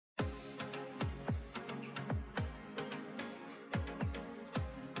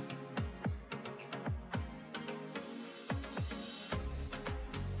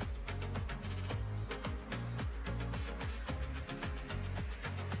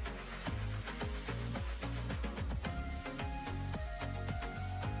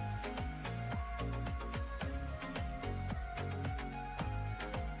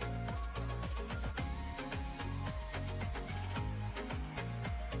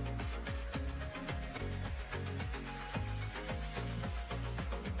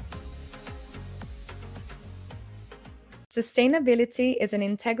Sustainability is an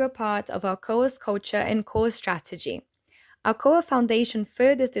integral part of Alcoa's culture and core strategy. Alcoa Foundation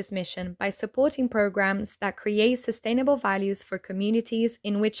furthers this mission by supporting programs that create sustainable values for communities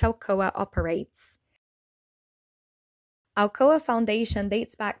in which Alcoa operates. Alcoa Foundation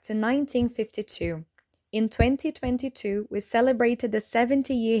dates back to 1952. In 2022, we celebrated the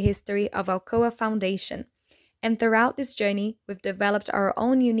 70-year history of Alcoa Foundation, and throughout this journey, we've developed our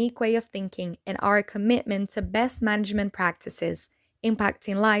own unique way of thinking and our commitment to best management practices,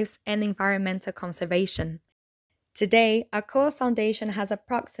 impacting lives and environmental conservation. Today, Alcoa Foundation has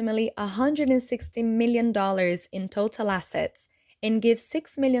approximately $160 million in total assets and gives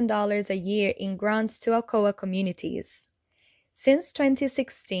 $6 million a year in grants to Alcoa communities. Since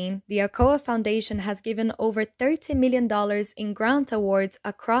 2016, the Alcoa Foundation has given over $30 million in grant awards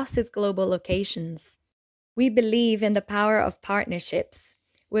across its global locations. We believe in the power of partnerships.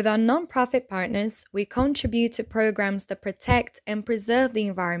 With our nonprofit partners, we contribute to programs that protect and preserve the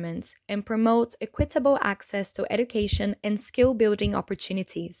environment and promote equitable access to education and skill-building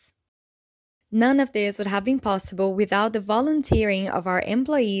opportunities. None of this would have been possible without the volunteering of our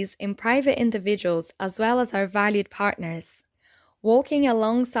employees and private individuals, as well as our valued partners. Walking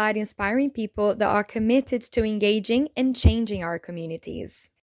alongside inspiring people that are committed to engaging and changing our communities.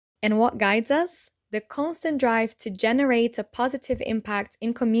 And what guides us? The constant drive to generate a positive impact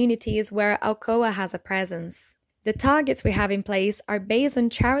in communities where Alcoa has a presence. The targets we have in place are based on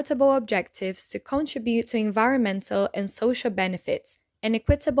charitable objectives to contribute to environmental and social benefits and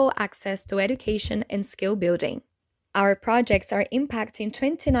equitable access to education and skill building. Our projects are impacting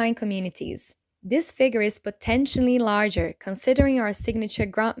 29 communities. This figure is potentially larger considering our signature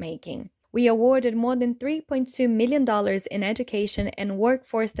grant making. We awarded more than $3.2 million in education and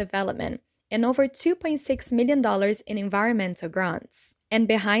workforce development, and over $2.6 million in environmental grants. And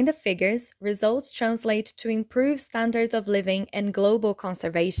behind the figures, results translate to improved standards of living and global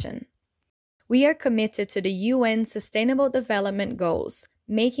conservation. We are committed to the UN Sustainable Development Goals,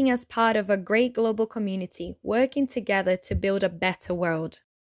 making us part of a great global community working together to build a better world.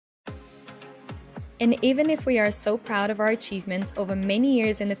 And even if we are so proud of our achievements over many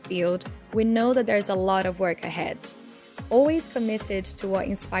years in the field, we know that there's a lot of work ahead. Always committed to what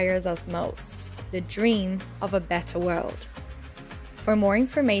inspires us most, the dream of a better world. For more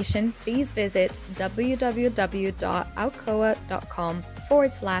information, please visit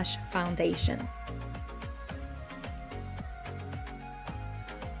www.alcoa.com/foundation.